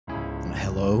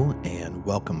Hello and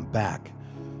welcome back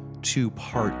to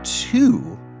part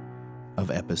 2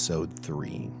 of episode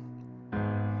 3.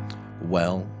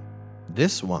 Well,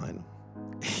 this one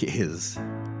is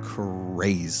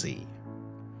crazy.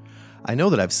 I know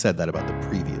that I've said that about the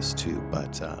previous 2,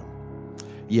 but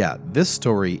this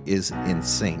story is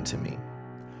insane to me.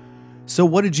 So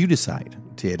what did you decide?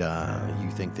 Did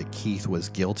you think that Keith was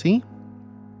guilty?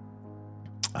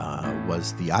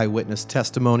 Was the eyewitness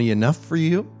testimony enough for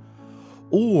you?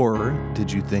 Or did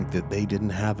you think that they didn't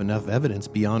have enough evidence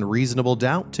beyond reasonable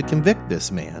doubt to convict this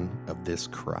man of this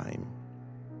crime?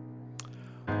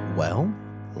 Well,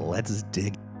 let's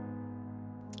dig.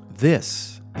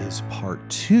 This is part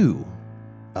 2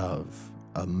 of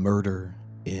A Murder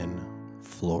in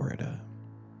Florida.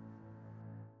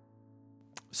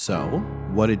 So,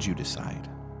 what did you decide?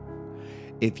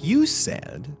 If you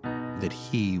said that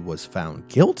he was found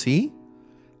guilty,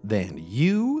 then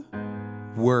you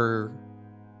were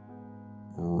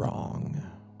wrong.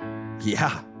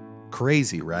 Yeah,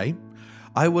 crazy, right?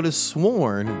 I would have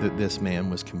sworn that this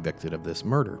man was convicted of this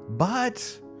murder,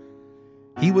 but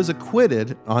he was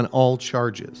acquitted on all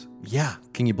charges. Yeah,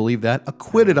 can you believe that?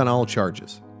 Acquitted on all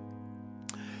charges.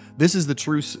 This is the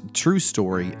true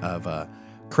story of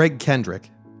Craig Kendrick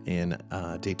in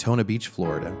Daytona Beach,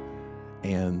 Florida,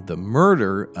 and the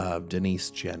murder of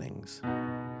Denise Jennings.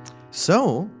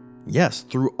 So, yes,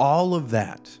 through all of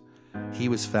that, he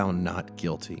was found not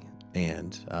guilty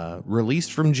and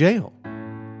released from jail.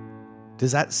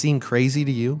 Does that seem crazy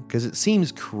to you? Because it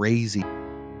seems crazy.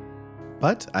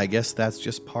 But I guess that's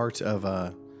just part of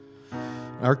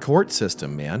our court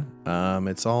system, man.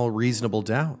 It's all reasonable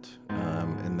doubt.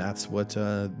 And that's what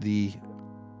the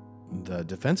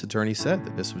defense attorney said,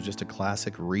 that this was just a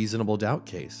classic reasonable doubt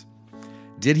case.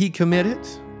 Did he commit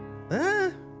it?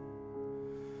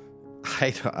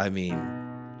 I mean,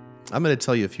 I'm going to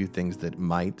tell you a few things that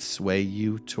might sway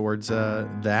you towards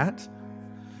that.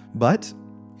 But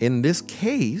in this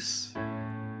case,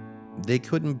 they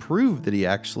couldn't prove that he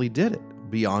actually did it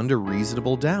beyond a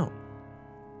reasonable doubt.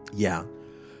 Yeah,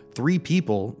 3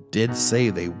 people did say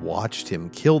they watched him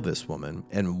kill this woman,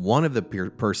 and one of the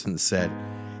persons said,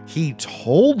 he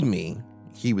told me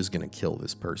he was going to kill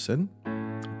this person.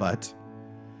 But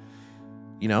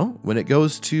you know, when it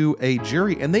goes to a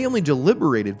jury, and they only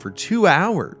deliberated for 2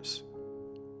 hours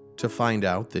to find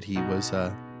out that he was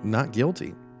not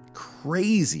guilty.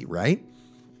 Crazy, right?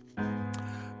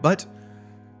 But,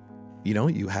 you know,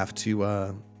 you have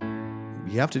to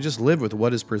just live with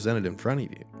what is presented in front of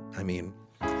you. I mean,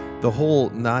 the whole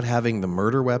not having the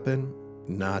murder weapon,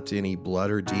 not any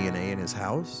blood or DNA in his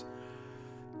house,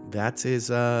 that is,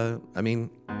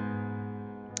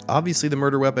 obviously, the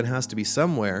murder weapon has to be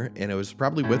somewhere, and it was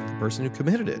probably with the person who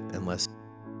committed it, unless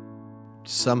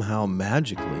somehow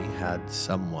magically had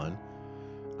someone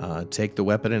take the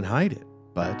weapon and hide it.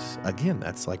 But again,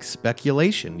 that's like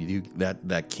speculation.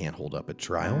 That can't hold up at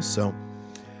trial. So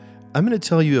I'm going to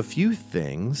tell you a few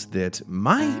things that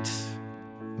might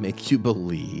make you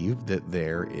believe that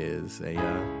there is a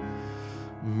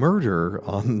murder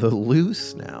on the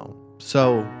loose now.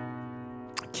 So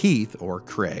Keith, or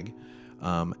Craig,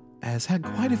 has had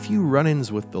quite a few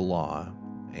run-ins with the law,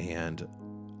 and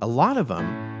a lot of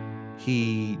them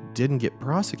he didn't get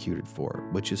prosecuted for,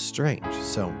 which is strange.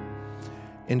 So,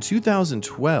 in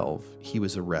 2012, he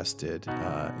was arrested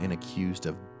and accused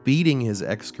of beating his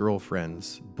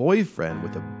ex-girlfriend's boyfriend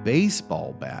with a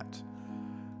baseball bat.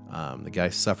 The guy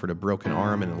suffered a broken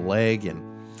arm and a leg, and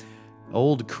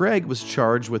old Craig was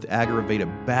charged with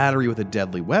aggravated battery with a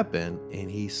deadly weapon, and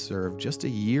he served just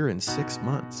 1 year and 6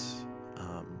 months.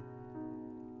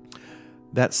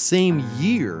 That same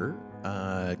year,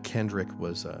 Kendrick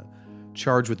was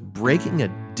charged with breaking a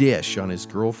dish on his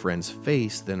girlfriend's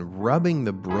face, then rubbing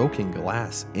the broken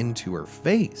glass into her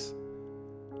face.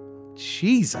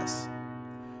 Jesus.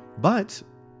 But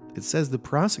it says the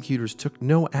prosecutors took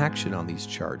no action on these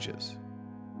charges.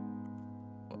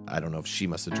 I don't know if she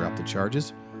must have dropped the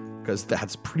charges, because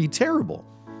that's pretty terrible.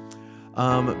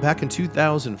 Back in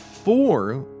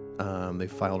 2004, they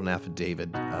filed an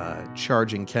affidavit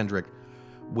charging Kendrick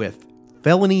with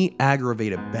felony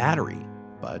aggravated battery,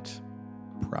 but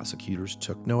prosecutors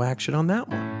took no action on that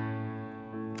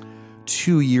one.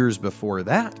 2 years before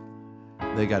that,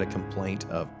 they got a complaint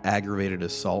of aggravated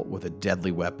assault with a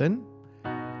deadly weapon,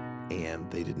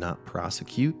 and they did not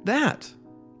prosecute that.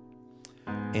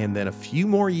 And then a few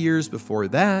more years before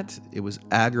that, it was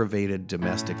aggravated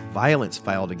domestic violence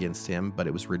filed against him, but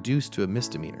it was reduced to a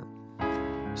misdemeanor.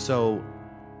 So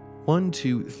 1,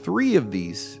 2, 3 of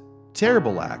these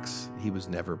terrible acts he was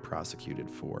never prosecuted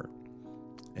for.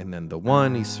 And then the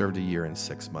one, he served 1 year and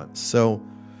 6 months. So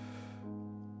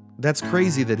that's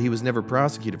crazy that he was never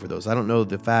prosecuted for those. I don't know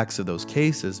the facts of those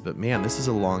cases, but man, this is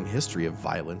a long history of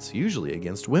violence, usually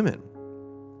against women.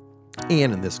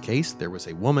 And in this case, there was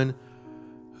a woman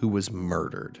who was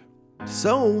murdered.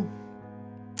 So,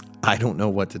 I don't know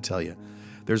what to tell you.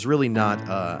 There's really not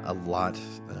a lot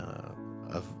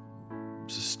of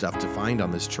stuff to find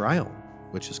on this trial,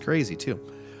 which is crazy too.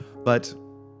 But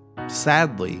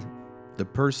sadly, the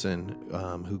person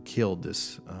who killed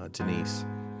this Denise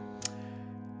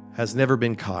has never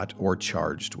been caught or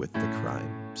charged with the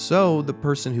crime. So the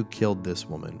person who killed this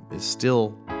woman is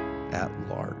still at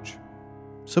large.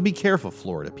 So be careful,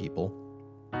 Florida people.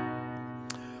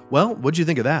 Well, what'd you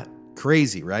think of that?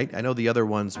 Crazy, right? I know the other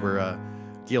ones were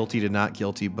guilty to not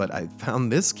guilty, but I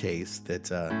found this case that,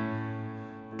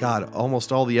 God,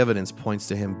 almost all the evidence points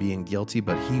to him being guilty,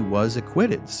 but he was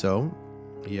acquitted. So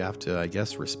you have to, I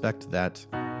guess, respect that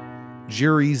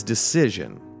jury's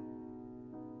decision.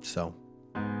 So,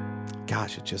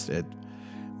 gosh, it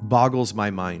boggles my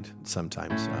mind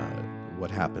sometimes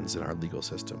what happens in our legal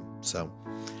system. So,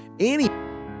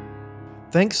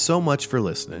 thanks so much for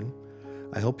listening.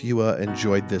 I hope you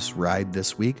enjoyed this ride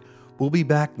this week. We'll be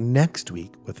back next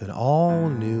week with an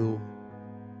all-new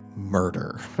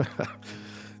murder.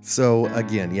 So,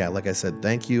 again, yeah, like I said,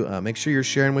 thank you. Make sure you're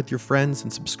sharing with your friends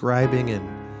and subscribing. And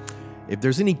if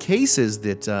there's any cases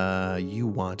that you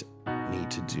want me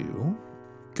to do,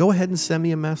 go ahead and send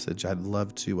me a message. I'd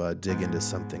love to dig into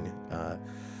something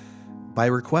by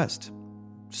request.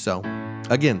 So,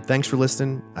 again, thanks for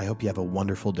listening. I hope you have a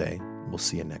wonderful day. We'll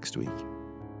see you next week.